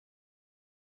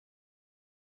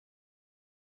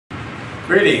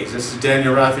Greetings, this is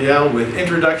Daniel Raphael with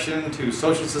Introduction to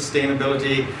Social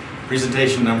Sustainability,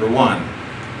 presentation number 1.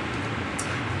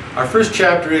 Our first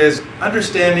chapter is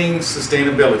Understanding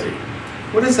Sustainability.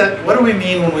 What is that? What do we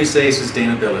mean when we say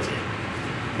sustainability?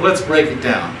 Well, let's break it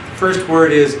down. The first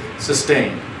word is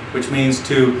sustain, which means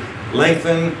to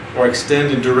lengthen or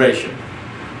extend in duration.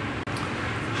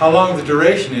 How long the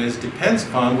duration is depends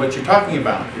upon what you're talking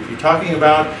about. If you're talking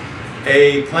about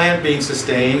a plant being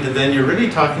sustained, then you're really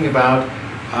talking about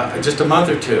just a month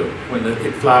or two when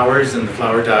it flowers and the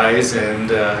flower dies and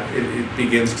it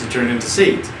begins to turn into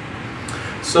seeds.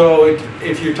 So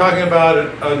if you're talking about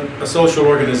a social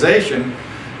organization,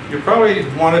 you probably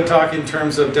want to talk in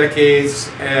terms of decades,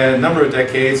 a number of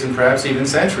decades, and perhaps even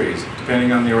centuries,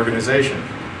 depending on the organization.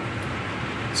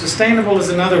 Sustainable is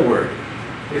another word.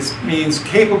 It means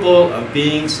capable of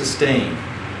being sustained.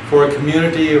 For a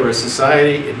community or a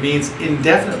society, it means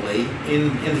indefinitely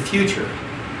in the future.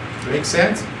 Does that make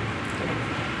sense?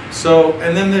 So,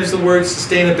 and then there's the word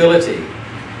sustainability.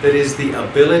 That is the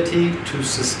ability to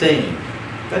sustain.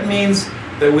 That means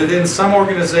that within some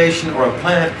organization or a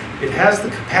plant, it has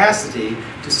the capacity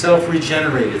to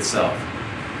self-regenerate itself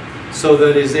so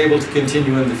that it is able to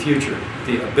continue in the future.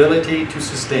 The ability to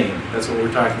sustain, that's what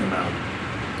we're talking about.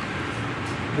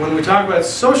 When we talk about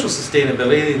social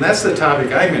sustainability, and that's the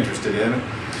topic I'm interested in,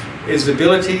 is the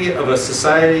ability of a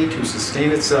society to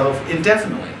sustain itself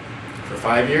indefinitely for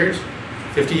 5 years,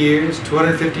 50 years,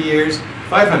 250 years,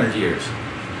 500 years.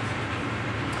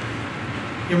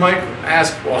 You might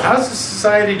ask, well, how does a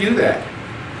society do that?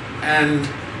 And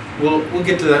we'll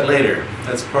get to that later.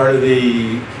 That's part of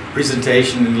the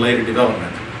presentation and later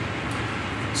development.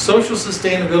 Social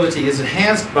sustainability is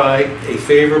enhanced by a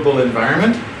favorable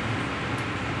environment,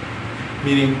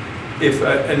 meaning if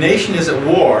a nation is at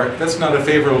war, that's not a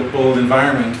favorable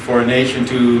environment for a nation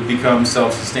to become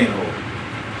self-sustainable.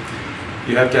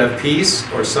 You have to have peace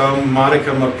or some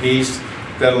modicum of peace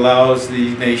that allows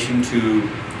the nation to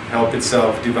help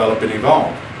itself develop and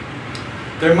evolve.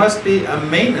 There must be a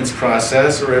maintenance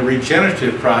process or a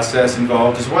regenerative process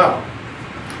involved as well.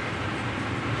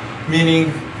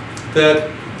 Meaning that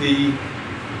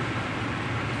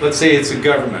let's say it's a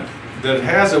government that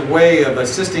has a way of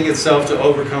assisting itself to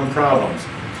overcome problems.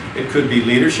 It could be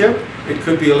leadership, it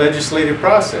could be a legislative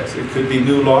process, it could be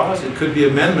new laws, it could be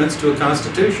amendments to a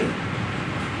constitution.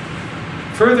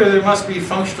 Further, there must be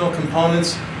functional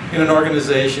components in an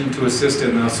organization to assist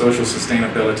in social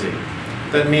sustainability.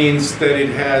 That means that it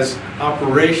has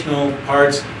operational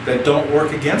parts that don't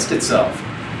work against itself,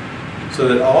 so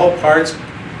that all parts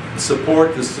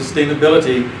support the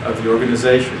sustainability of the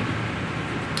organization.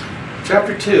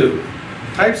 Chapter 2,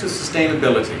 types of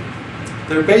sustainability.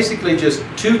 There are basically just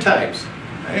 2 types.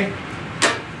 Okay?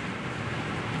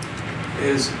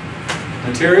 Is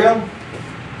material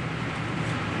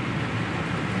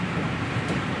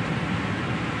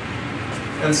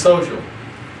and social.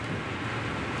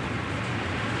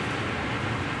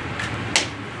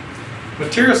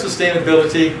 Material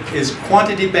sustainability is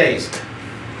quantity-based.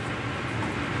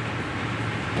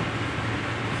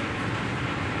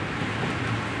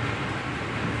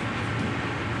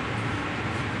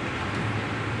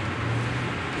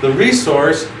 The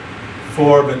resource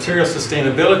for material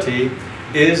sustainability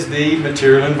is the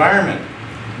material environment,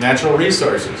 natural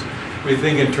resources. We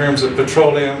think in terms of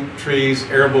petroleum, trees,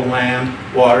 arable land,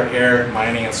 water, air,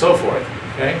 mining, and so forth.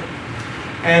 Okay?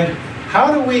 And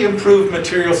how do we improve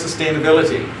material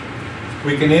sustainability?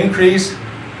 We can increase,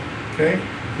 okay,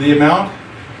 the amount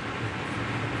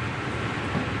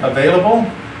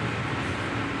available.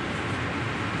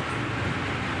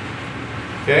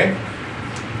 Okay?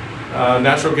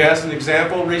 Natural gas is an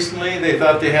example. Recently they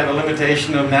thought they had a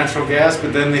limitation of natural gas,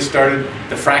 but then they started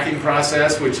the fracking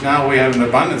process, which now we have an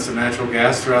abundance of natural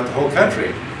gas throughout the whole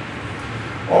country.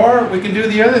 Or we can do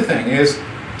the other thing, is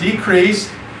decrease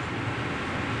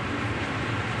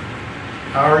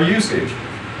our usage.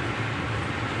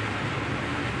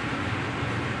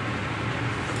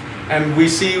 And we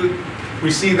see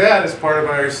that as part of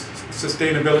our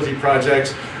sustainability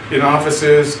projects in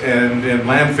offices and in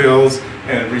landfills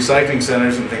and recycling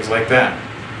centers and things like that.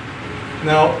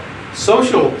 Now,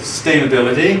 social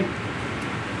sustainability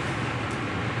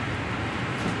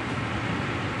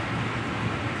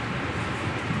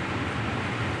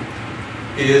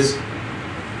is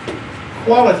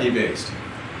quality-based.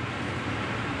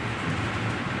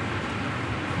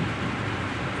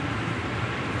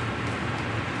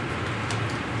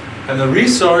 And the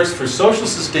resource for social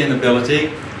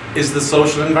sustainability is the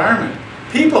social environment.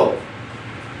 People.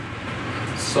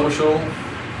 Social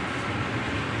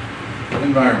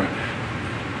environment.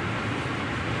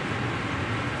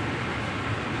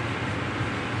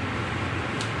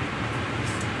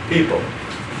 people.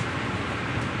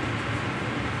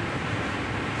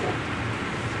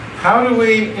 How do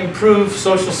we improve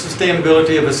social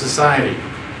sustainability of a society?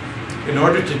 In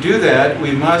order to do that,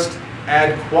 we must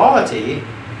add quality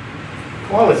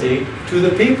to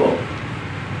the people.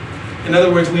 In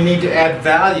other words, we need to add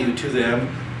value to them,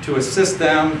 to assist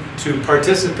them to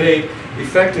participate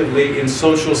effectively in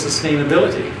social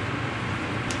sustainability.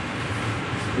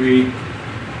 We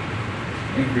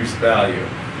increase value.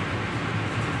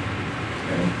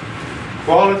 Okay.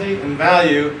 Quality and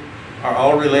value are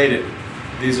all related.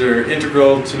 These are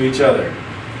integral to each other.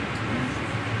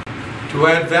 To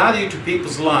add value to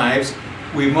people's lives,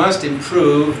 we must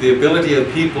improve the ability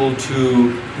of people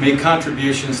to make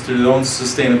contributions to their own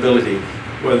sustainability,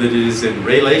 whether it is in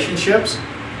relationships,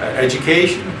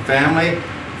 education, family,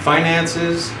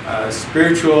 finances,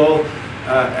 spiritual,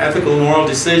 ethical, moral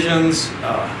decisions,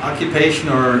 occupation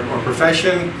or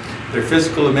profession, their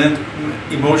physical,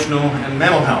 emotional, and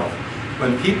mental health.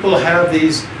 When people have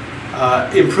these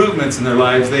improvements in their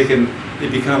lives, they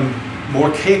become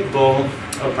more capable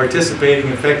of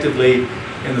participating effectively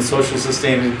in the social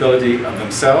sustainability of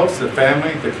themselves, their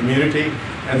family, their community,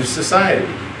 and their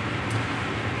society.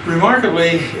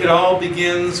 Remarkably, it all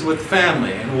begins with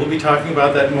family, and we'll be talking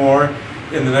about that more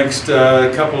in the next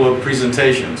couple of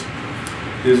presentations.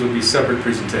 These will be separate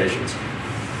presentations.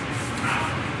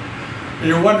 And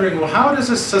you're wondering, well, how does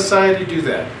a society do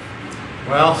that?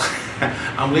 Well,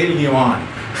 I'm leading you on.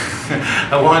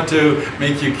 I want to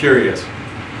make you curious.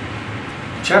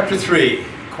 Chapter 3,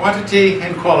 Quantity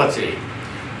and Quality.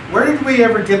 Where did we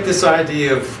ever get this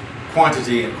idea of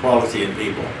quantity and quality in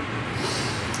people?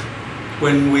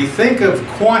 When we think of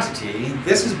quantity,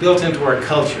 this is built into our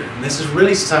culture, and this is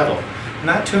really subtle.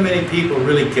 Not too many people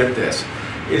really get this,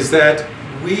 is that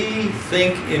we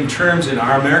think in terms, in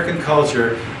our American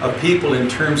culture, of people in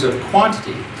terms of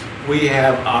quantity. We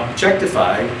have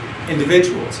objectified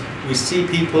individuals. We see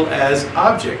people as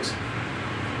objects.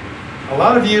 A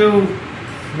lot of you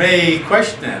may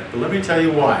question that, but let me tell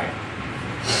you why.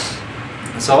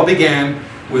 This all began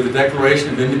with the Declaration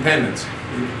of Independence,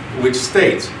 which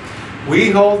states, "We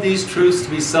hold these truths to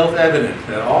be self-evident,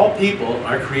 that all people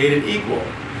are created equal,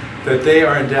 that they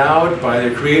are endowed by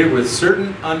their Creator with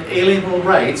certain unalienable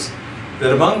rights,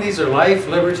 that among these are life,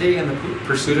 liberty, and the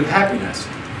pursuit of happiness."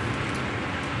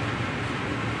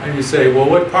 And you say, well,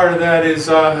 what part of that is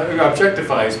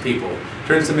objectifies people,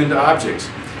 turns them into objects?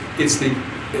 It's the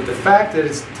fact that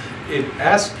it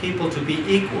asks people to be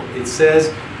equal. It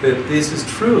says that this is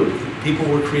true. People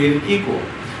were created equal.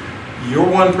 You're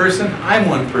one person, I'm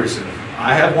one person.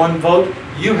 I have one vote,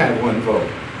 you have one vote.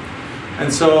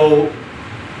 And so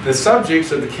the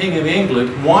subjects of the King of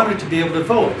England wanted to be able to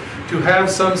vote, to have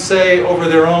some say over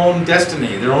their own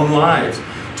destiny, their own lives,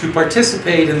 to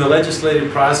participate in the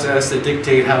legislative process that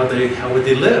dictate how would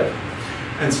they live.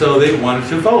 And so they wanted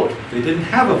to vote. They didn't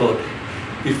have a vote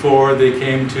before they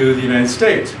came to the United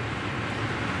States.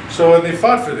 So they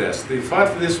fought for this. They fought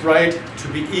for this right to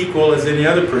be equal as any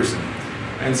other person.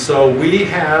 And so we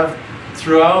have,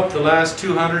 throughout the last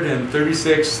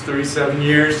 236, 37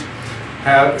 years,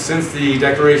 since the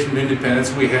Declaration of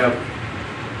Independence, we have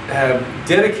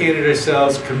dedicated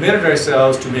ourselves, committed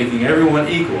ourselves to making everyone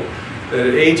equal. That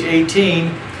at age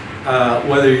 18,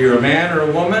 whether you're a man or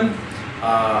a woman,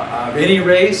 of any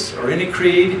race or any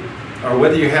creed, or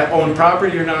whether you own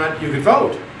property or not, you could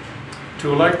vote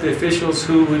to elect the officials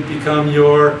who would become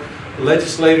your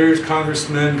legislators,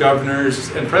 congressmen,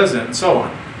 governors, and president, and so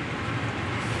on.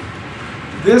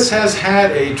 This has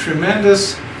had a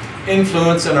tremendous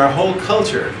influence on our whole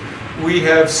culture. We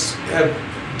have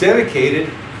dedicated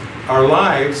our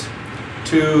lives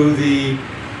to the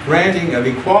granting of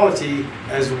equality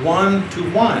as one to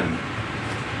one.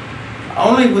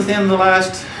 Only within the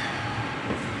last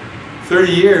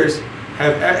 30 years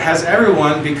has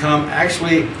everyone become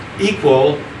actually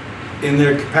equal in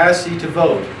their capacity to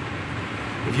vote.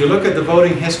 If you look at the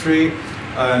voting history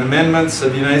and amendments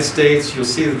of the United States, you'll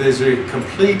see that there's a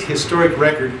complete historic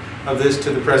record of this to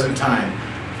the present time.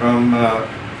 From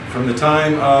the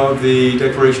time of the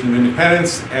Declaration of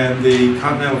Independence and the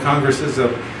Continental Congresses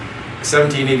of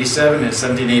 1787 and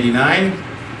 1789,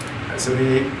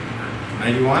 78,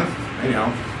 91, you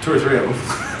know, 2 or 3 of them,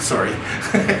 sorry,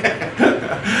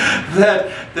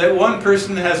 that one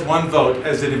person has one vote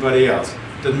as anybody else.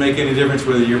 Doesn't make any difference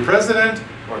whether you're president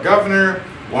or governor,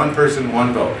 one person,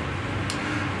 one vote.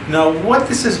 Now, what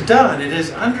this has done, it has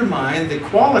undermined the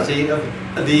quality of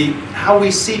how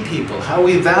we see people, how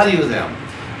we value them,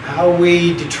 how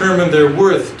we determine their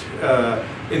worth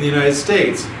in the United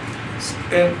States.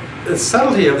 And the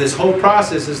subtlety of this whole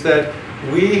process is that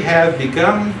we have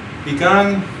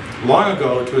begun long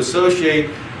ago to associate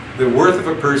the worth of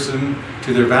a person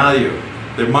to their value,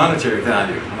 their monetary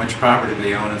value, how much property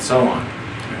they own, and so on.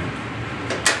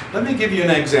 Let me give you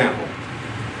an example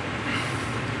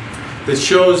that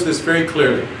shows this very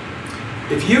clearly.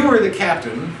 If you were the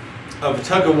captain of a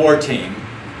tug-of-war team,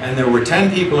 and there were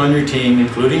 10 people on your team,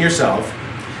 including yourself,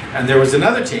 and there was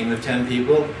another team of 10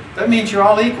 people, that means you're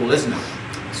all equal, isn't it?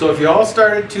 So if you all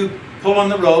started to pull on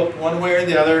the rope, one way or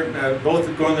the other,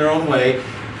 both going their own way,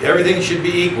 everything should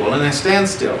be equal in a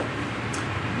standstill.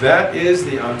 That is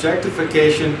the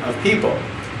objectification of people,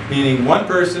 meaning one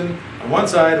person on one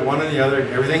side, one on the other,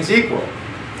 everything's equal.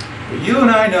 But you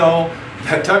and I know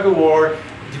that tug-of-war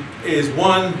is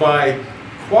won by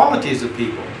qualities of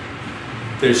people,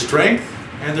 their strength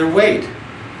and their weight,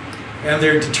 and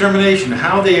their determination,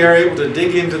 how they are able to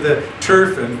dig into the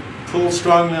turf and pull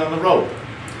strongly on the rope.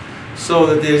 So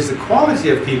that there's the quality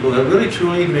of people that really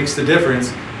truly makes the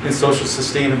difference in social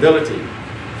sustainability.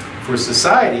 For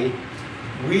society,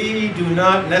 we do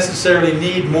not necessarily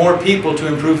need more people to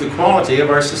improve the quality of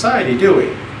our society, do we?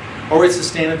 Or its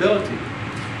sustainability.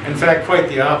 In fact, quite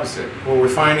the opposite. What we're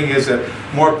finding is that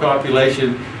more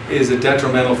population is a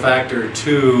detrimental factor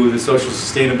to the social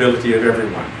sustainability of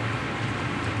everyone.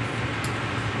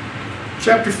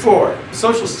 Chapter 4,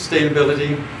 social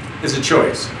sustainability is a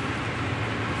choice.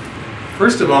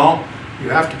 First of all, you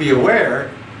have to be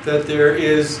aware that there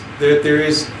is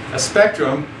a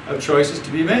spectrum of choices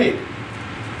to be made.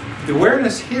 The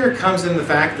awareness here comes in the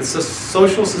fact that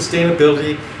social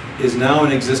sustainability is now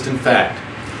an existent fact.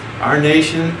 Our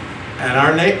nation and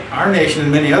our nation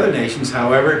and many other nations,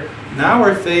 however, now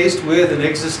are faced with an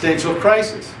existential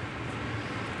crisis.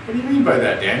 What do you mean by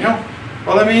that, Daniel?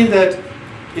 Well, I mean that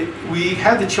we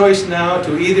have the choice now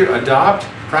to either adopt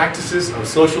practices of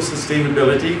social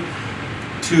sustainability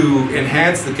to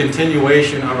enhance the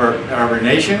continuation of our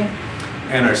nation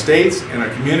and our states and our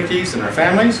communities and our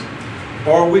families,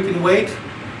 or we can wait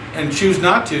and choose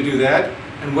not to do that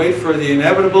and wait for the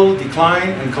inevitable decline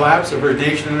and collapse of our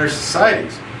nation and our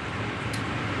societies.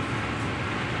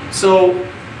 So,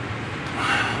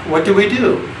 what do we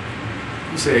do?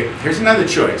 You say, here's another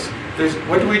choice.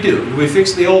 What do? Do we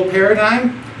fix the old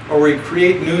paradigm, or we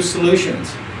create new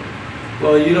solutions?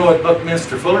 Well, you know what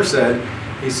Buckminster Fuller said.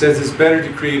 He says it's better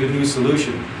to create a new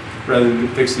solution rather than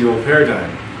to fix the old paradigm.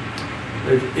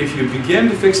 If you begin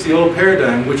to fix the old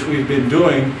paradigm, which we've been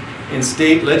doing in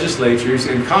state legislatures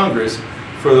and Congress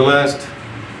for the last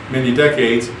many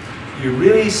decades, you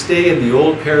really stay in the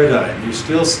old paradigm. You're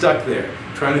still stuck there,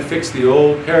 trying to fix the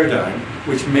old paradigm,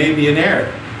 which may be an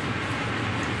error.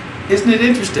 Isn't it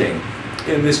interesting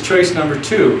in this choice number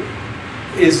 2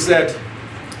 is that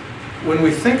when we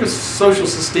think of social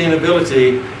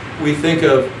sustainability, we think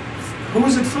of who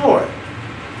is it for?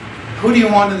 Who do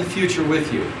you want in the future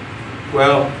with you?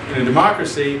 Well, in a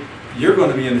democracy, you're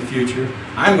going to be in the future,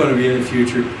 I'm going to be in the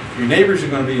future, your neighbors are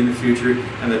going to be in the future,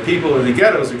 and the people in the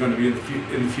ghettos are going to be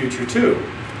in the future too.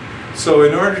 So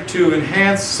in order to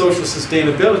enhance social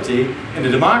sustainability in a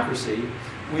democracy,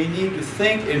 we need to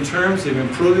think in terms of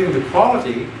improving the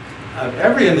quality of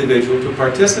every individual to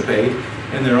participate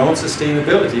in their own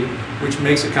sustainability, which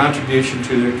makes a contribution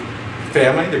to their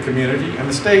family, their community, and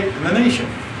the state, and the nation.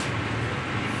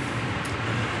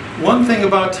 One thing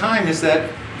about time is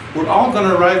that we're all going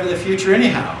to arrive in the future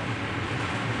anyhow.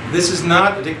 This is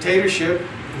not a dictatorship.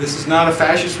 This is not a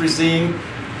fascist regime.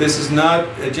 This is not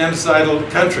a genocidal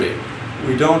country.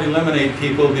 We don't eliminate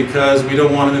people because we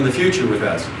don't want them in the future with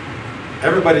us.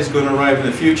 Everybody's going to arrive in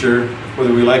the future,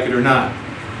 whether we like it or not.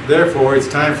 Therefore, it's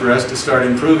time for us to start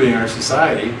improving our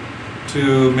society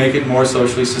to make it more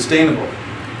socially sustainable.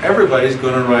 Everybody's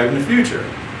going to arrive in the future.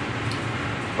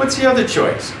 What's the other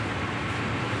choice?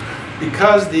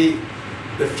 Because the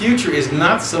future is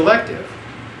not selective,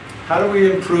 how do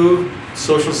we improve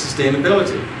social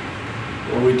sustainability?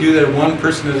 Well, we do that one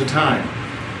person at a time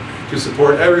to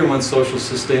support everyone's social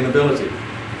sustainability.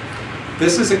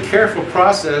 This is a careful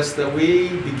process that we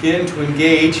begin to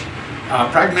engage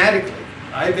pragmatically.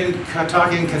 I've been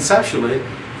talking conceptually,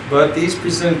 but these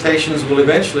presentations will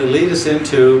eventually lead us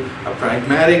into a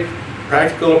pragmatic,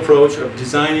 practical approach of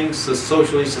designing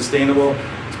socially sustainable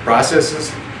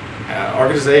processes,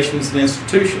 organizations, and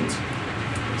institutions.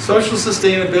 Social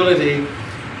sustainability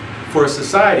for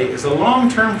society is a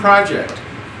long-term project.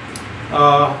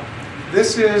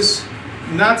 This is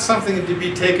not something to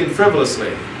be taken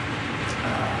frivolously.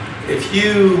 If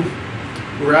you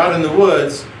were out in the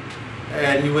woods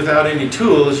and without any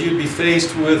tools, you'd be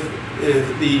faced with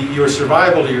your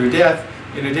survival or your death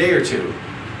in a day or two.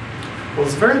 Well,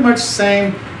 it's very much the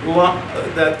same,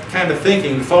 that kind of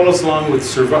thinking follows along with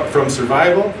from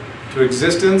survival to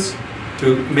existence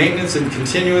to maintenance and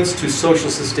continuance to social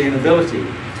sustainability.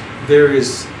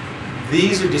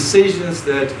 These are decisions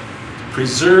that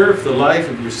preserve the life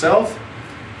of yourself,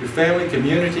 your family,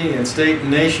 community, and state,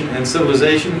 nation, and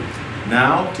civilization,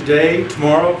 now, today,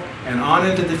 tomorrow, and on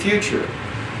into the future.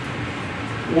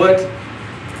 What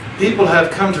people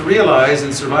have come to realize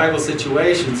in survival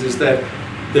situations is that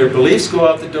their beliefs go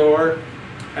out the door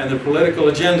and their political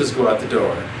agendas go out the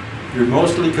door. You're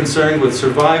mostly concerned with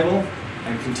survival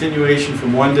and continuation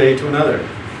from one day to another.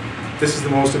 This is the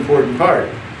most important part.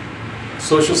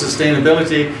 Social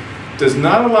sustainability does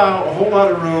not allow a whole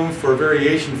lot of room for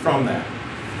variation from that.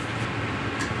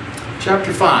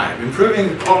 Chapter 5, improving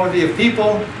the quality of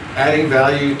people, adding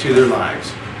value to their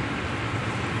lives.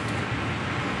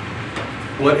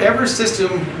 Whatever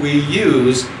system we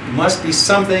use must be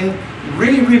something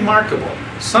really remarkable,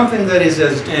 something that is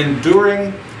as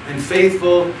enduring and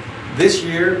faithful this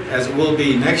year as it will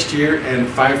be next year and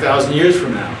 5,000 years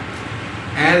from now,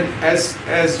 and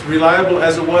as reliable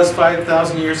as it was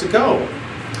 5,000 years ago.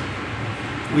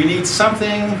 We need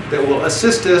something that will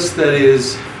assist us, that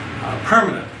is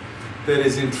permanent, that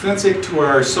is intrinsic to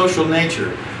our social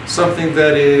nature, something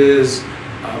that is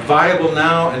viable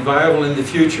now and viable in the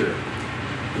future.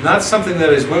 Not something that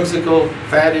is whimsical,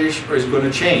 faddish, or is going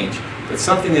to change, but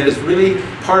something that is really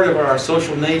part of our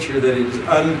social nature, that is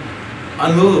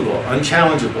unmovable,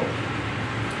 unchallengeable.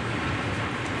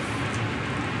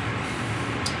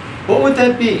 What would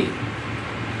that be?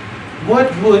 What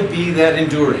would be that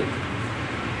enduring?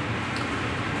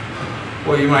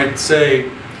 Well, you might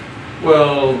say,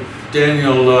 well,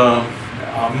 Daniel,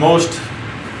 most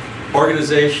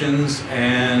organizations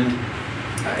and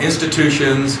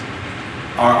institutions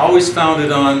are always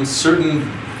founded on certain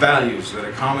values that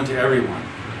are common to everyone.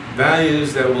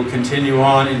 Values that will continue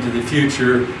on into the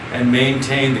future and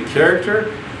maintain the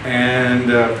character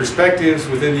and perspectives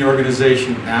within the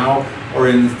organization now or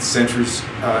in centuries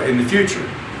in the future.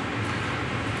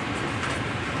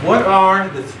 What are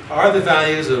the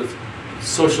values of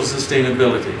social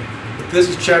sustainability? This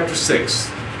is chapter 6,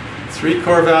 3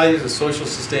 core values of social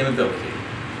sustainability.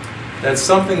 That's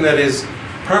something that is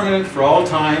permanent for all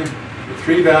time. The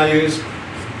 3 values,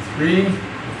 3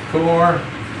 core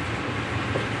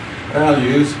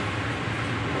values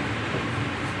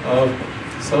of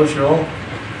social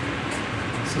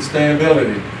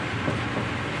sustainability.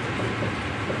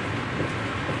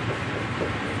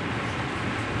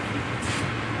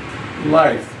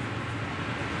 Life.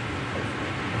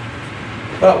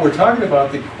 But we're talking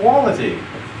about the quality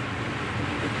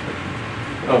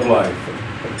of life.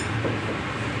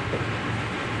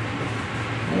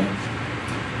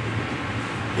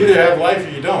 You either have life or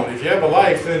you don't. If you have a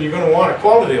life, then you're going to want a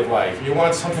quality of life. You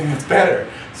want something that's better,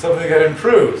 something that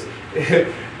improves.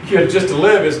 Just to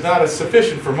live is not as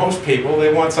sufficient for most people.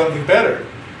 They want something better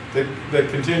that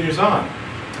continues on.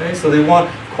 Okay? So they want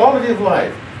quality of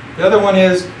life. The other one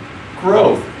is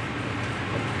growth.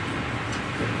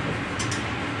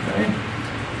 Okay?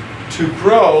 To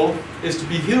grow is to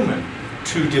be human.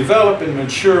 To develop and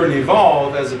mature and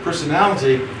evolve as a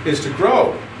personality is to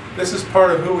grow. This is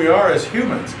part of who we are as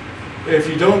humans. If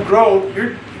you don't grow,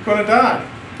 you're going to die.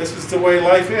 This is the way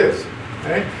life is.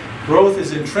 Okay? Growth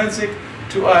is intrinsic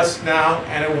to us now,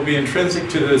 and it will be intrinsic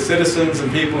to the citizens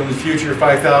and people in the future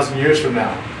 5,000 years from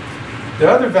now. The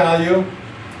other value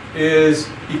is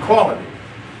equality.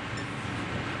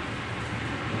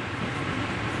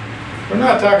 We're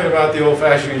not talking about the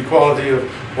old-fashioned equality of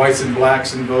whites and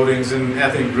blacks and votings and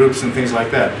ethnic groups and things like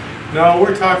that. No,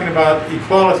 we're talking about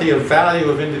equality of value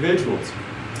of individuals.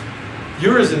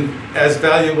 You're as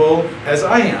valuable as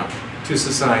I am to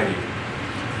society.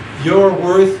 Your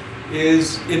worth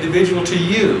is individual to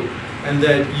you, and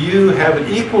that you have an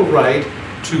equal right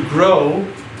to grow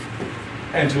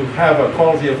and to have a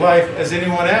quality of life as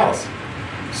anyone else.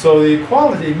 So the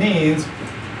equality means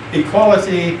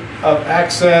equality of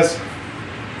access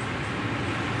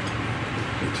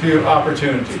to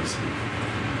opportunities.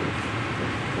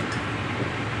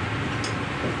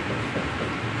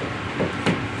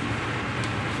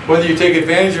 Whether you take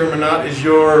advantage of them or not is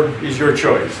your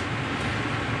choice.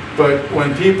 But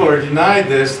when people are denied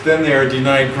this, then they are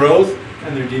denied growth,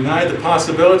 and they're denied the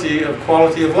possibility of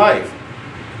quality of life.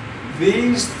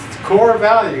 These core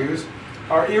values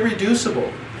are irreducible.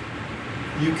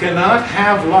 You cannot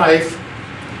have life,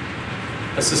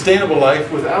 a sustainable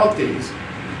life, without these.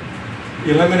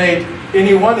 You eliminate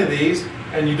any one of these,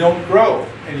 and you don't grow,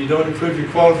 and you don't improve your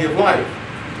quality of life.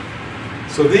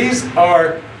 So these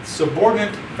are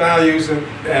subordinate values,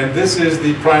 and this is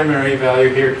the primary value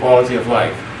here, quality of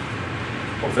life.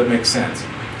 Hope that makes sense.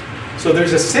 So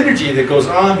there's a synergy that goes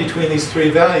on between these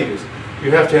 3 values.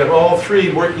 You have to have all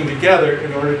three working together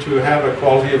in order to have a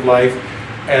quality of life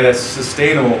and a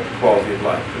sustainable quality of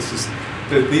life.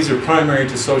 These are primary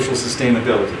to social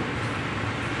sustainability.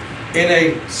 In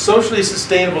a socially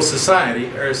sustainable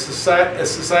society, or a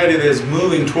society that is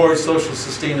moving towards social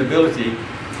sustainability,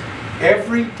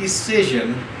 every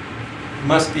decision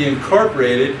must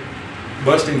incorporate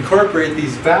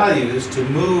these values to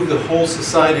move the whole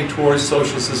society towards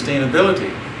social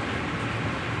sustainability.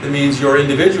 That means your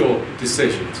individual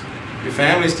decisions, your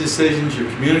family's decisions, your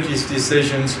community's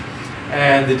decisions,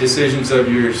 and the decisions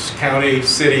of your county,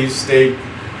 city, state,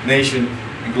 nation,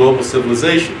 and global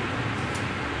civilization.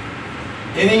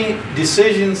 Any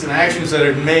decisions and actions that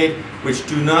are made which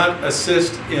do not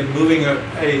assist in moving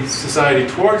a society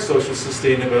towards social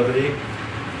sustainability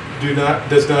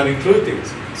does not include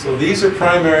these. So these are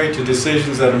primary to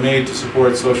decisions that are made to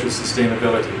support social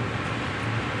sustainability.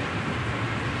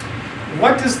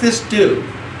 What does this do?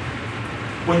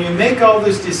 When you make all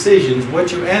these decisions,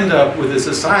 what you end up with a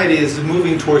society is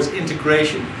moving towards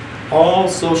integration. All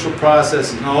social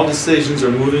processes and all decisions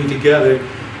are moving together,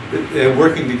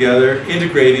 working together,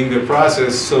 integrating the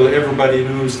process so that everybody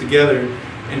moves together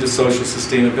into social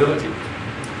sustainability.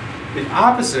 The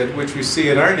opposite, which we see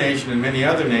in our nation and many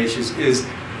other nations, is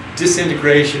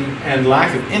disintegration and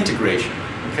lack of integration.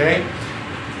 Okay?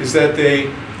 Is that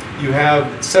you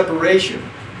have separation.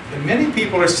 And many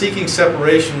people are seeking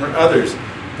separation from others,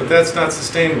 but that's not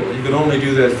sustainable. You can only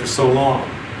do that for so long.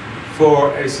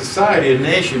 For a society, a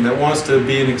nation that wants to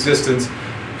be in existence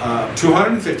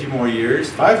 250 more years,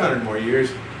 500 more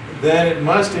years, then it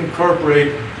must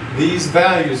incorporate these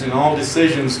values in all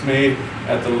decisions made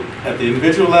at the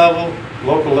individual level,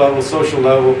 local level, social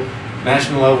level,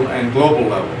 national level, and global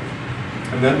level.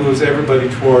 And that moves everybody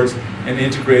towards an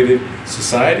integrated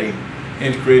society,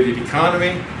 integrated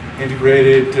economy,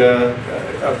 integrated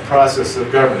process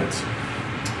of governance.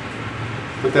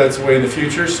 But that's way in the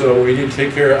future, so we need to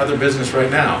take care of other business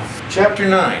right now. Chapter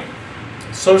 9,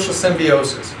 Social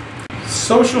Symbiosis.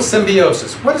 Social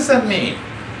symbiosis, what does that mean?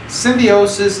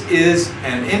 Symbiosis is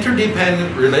an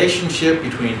interdependent relationship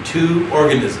between two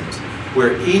organisms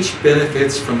where each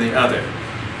benefits from the other.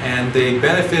 And they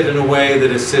benefit in a way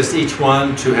that assists each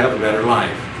one to have a better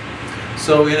life.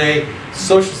 So in a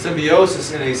social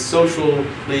symbiosis, in a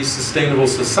socially sustainable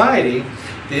society,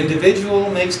 the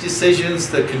individual makes decisions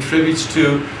that contributes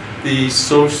to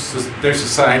their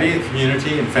society, the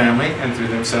community, and family, and through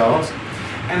themselves.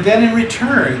 And then in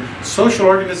return, social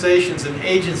organizations and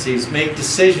agencies make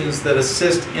decisions that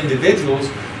assist individuals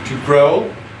to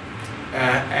grow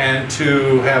and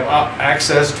to have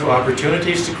access to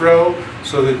opportunities to grow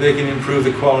so that they can improve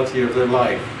the quality of their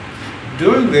life.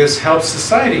 Doing this helps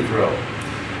society grow.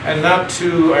 And not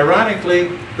too ironically,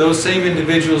 those same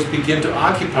individuals begin to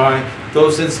occupy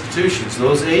those institutions,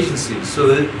 those agencies, so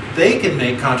that they can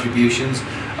make contributions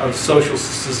of socially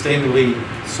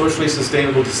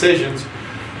sustainable decisions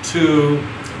to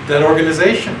that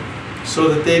organization, so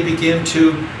that they begin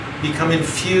to become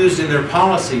infused in their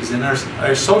policies and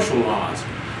our social laws,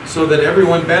 so that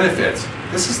everyone benefits.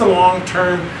 This is the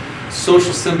long-term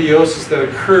social symbiosis that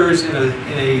occurs in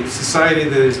a society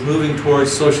that is moving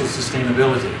towards social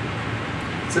sustainability.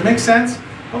 Does that make sense?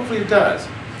 Hopefully it does.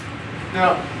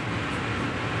 Now,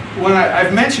 when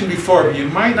I've mentioned before, but you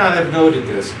might not have noted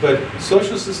this, but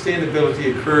social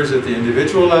sustainability occurs at the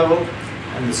individual level,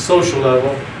 and the social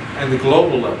level, and the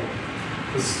global level.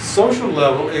 The social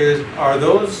level are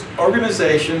those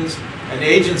organizations and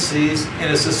agencies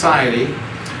in a society,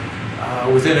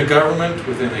 within a government,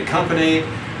 within a company,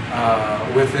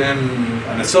 within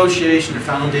an association or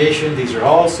foundation. These are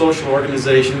all social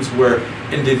organizations where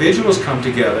individuals come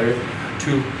together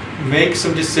to make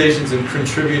some decisions and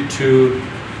contribute to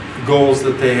goals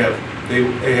that they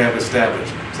have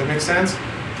established. Does that make sense?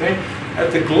 Okay.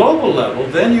 At the global level,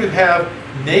 then you have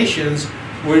nations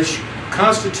which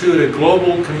constitute a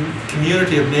global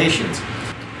community of nations,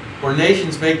 where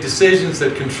nations make decisions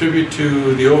that contribute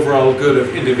to the overall good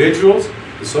of individuals,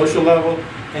 the social level,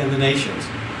 and the nations.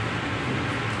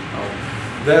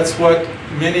 That's what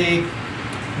many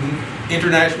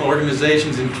international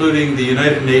organizations, including the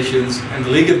United Nations and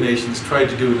the League of Nations, tried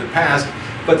to do in the past,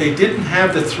 but they didn't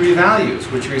have the three values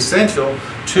which are essential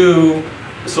to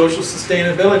social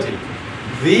sustainability.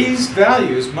 These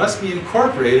values must be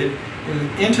incorporated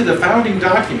into the founding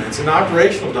documents and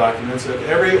operational documents of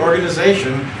every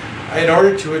organization in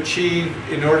order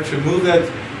to move that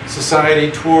society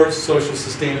towards social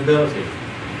sustainability.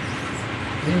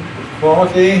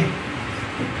 Quality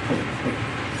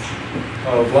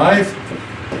of life,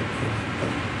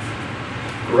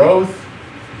 growth,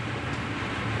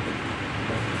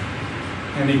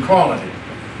 and equality.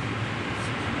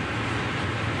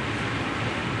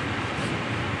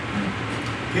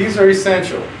 These are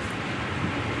essential.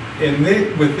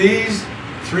 With these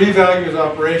three values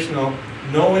operational,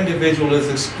 no individual is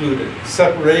excluded.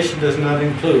 Separation does not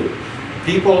include.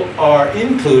 People are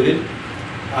included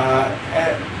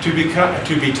to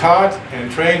be taught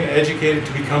and trained and educated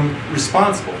to become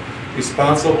responsible.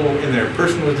 Responsible in their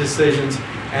personal decisions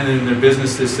and in their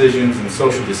business decisions and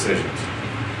social decisions.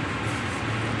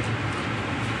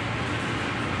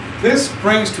 This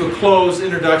brings to a close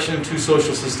Introduction to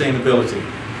Social Sustainability.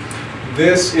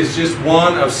 This is just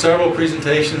one of several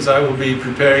presentations I will be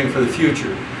preparing for the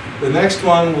future. The next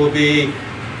one will be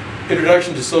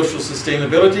Introduction to Social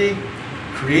Sustainability,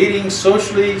 Creating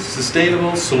Socially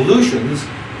Sustainable Solutions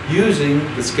Using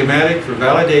the Schematic for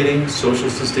Validating Social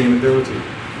Sustainability.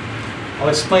 I'll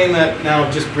explain that now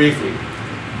just briefly.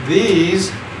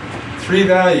 These three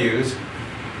values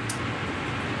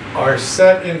are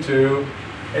set into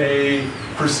a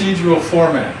procedural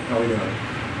format. How are we doing?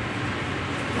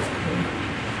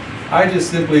 I just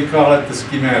simply call it the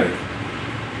schematic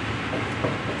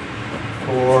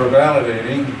for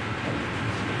validating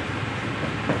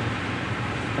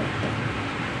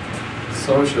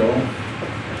social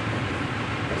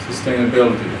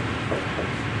sustainability.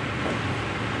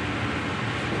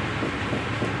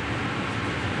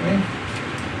 Okay.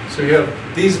 So you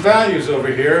have these values over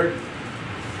here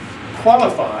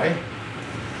qualify.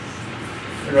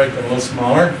 Let me write them a little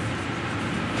smaller.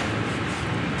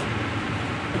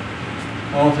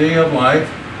 Quality of life,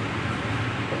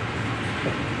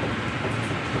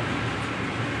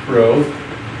 growth,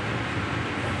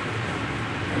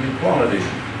 and equality.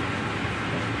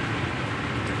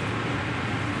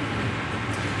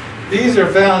 These are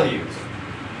values.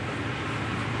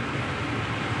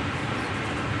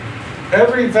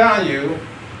 Every value,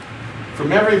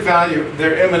 from every value,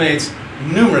 there emanates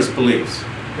numerous beliefs.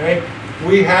 Okay?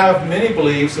 We have many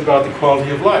beliefs about the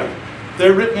quality of life.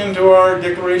 They're written into our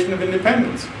Declaration of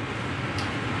Independence.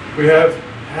 We have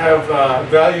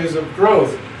values of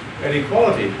growth and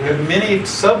equality. We have many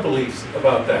sub-beliefs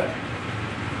about that.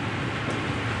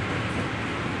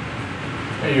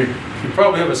 And you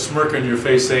probably have a smirk on your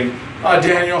face saying, "Oh,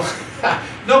 Daniel,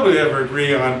 nobody will ever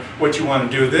agree on what you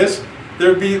want to do with this.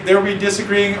 They'll be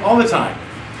disagreeing all the time."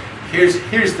 Here's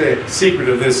the secret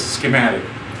of this schematic,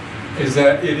 is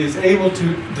that it is able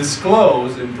to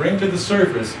disclose and bring to the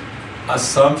surface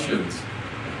assumptions.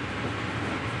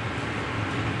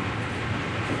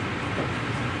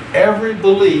 Every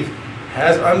belief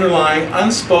has underlying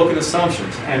unspoken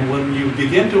assumptions, and when you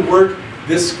begin to work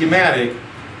this schematic,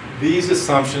 these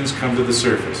assumptions come to the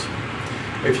surface.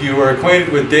 If you are acquainted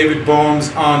with David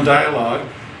Bohm's On Dialogue,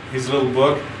 his little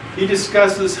book, he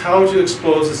discusses how to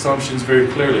expose assumptions very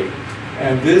clearly.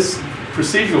 And this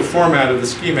procedural format of the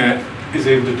schematic is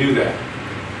able to do that.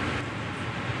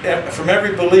 From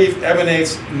every belief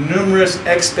emanates numerous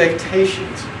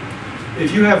expectations.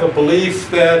 If you have a belief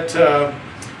that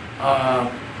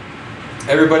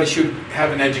everybody should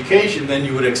have an education, then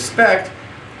you would expect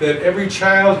that every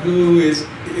child who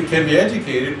can be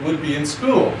educated would be in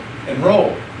school,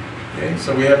 enrolled. Okay?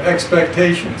 So we have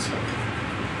expectations.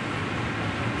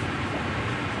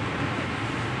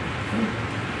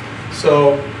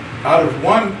 So out of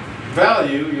one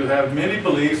value, you have many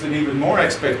beliefs and even more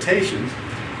expectations.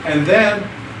 And then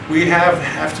we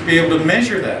have to be able to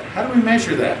measure that. How do we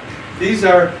measure that? These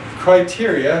are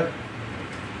criteria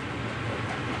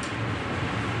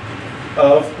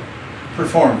of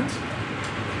performance.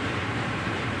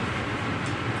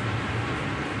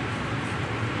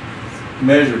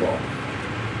 Measurable.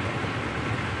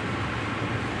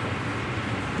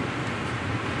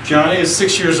 Johnny is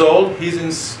 6 years old.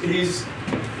 He's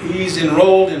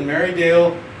enrolled in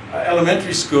Marydale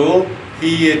Elementary School.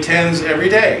 He attends every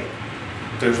day.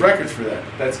 There's records for that.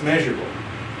 That's measurable.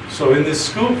 So in this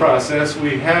school process,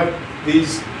 we have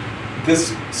this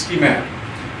schematic.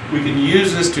 We can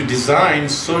use this to design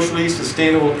socially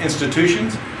sustainable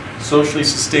institutions, socially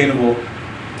sustainable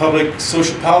public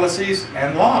social policies,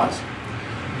 and laws.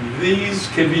 These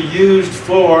can be used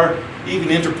for even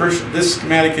interpersonal. This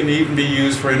schematic can even be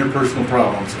used for interpersonal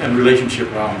problems and relationship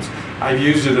problems. I've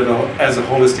used it as a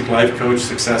holistic life coach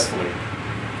successfully.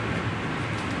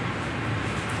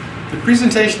 The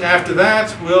presentation after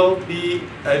that will be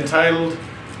entitled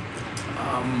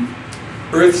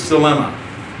Earth's Dilemma.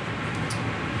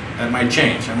 That might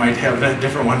change. I might have a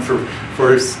different one for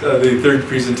the third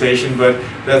presentation, but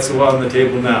that's the one on the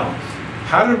table now.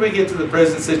 How did we get to the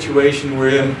present situation we're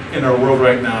in our world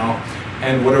right now,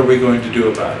 and what are we going to do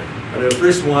about it? But I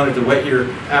first wanted to whet your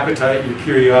appetite, your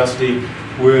curiosity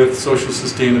with social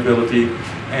sustainability,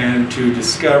 and to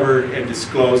discover and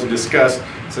disclose and discuss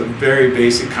some very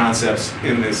basic concepts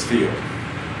in this field.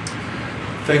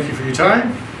 Thank you for your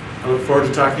time. I look forward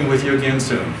to talking with you again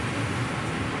soon.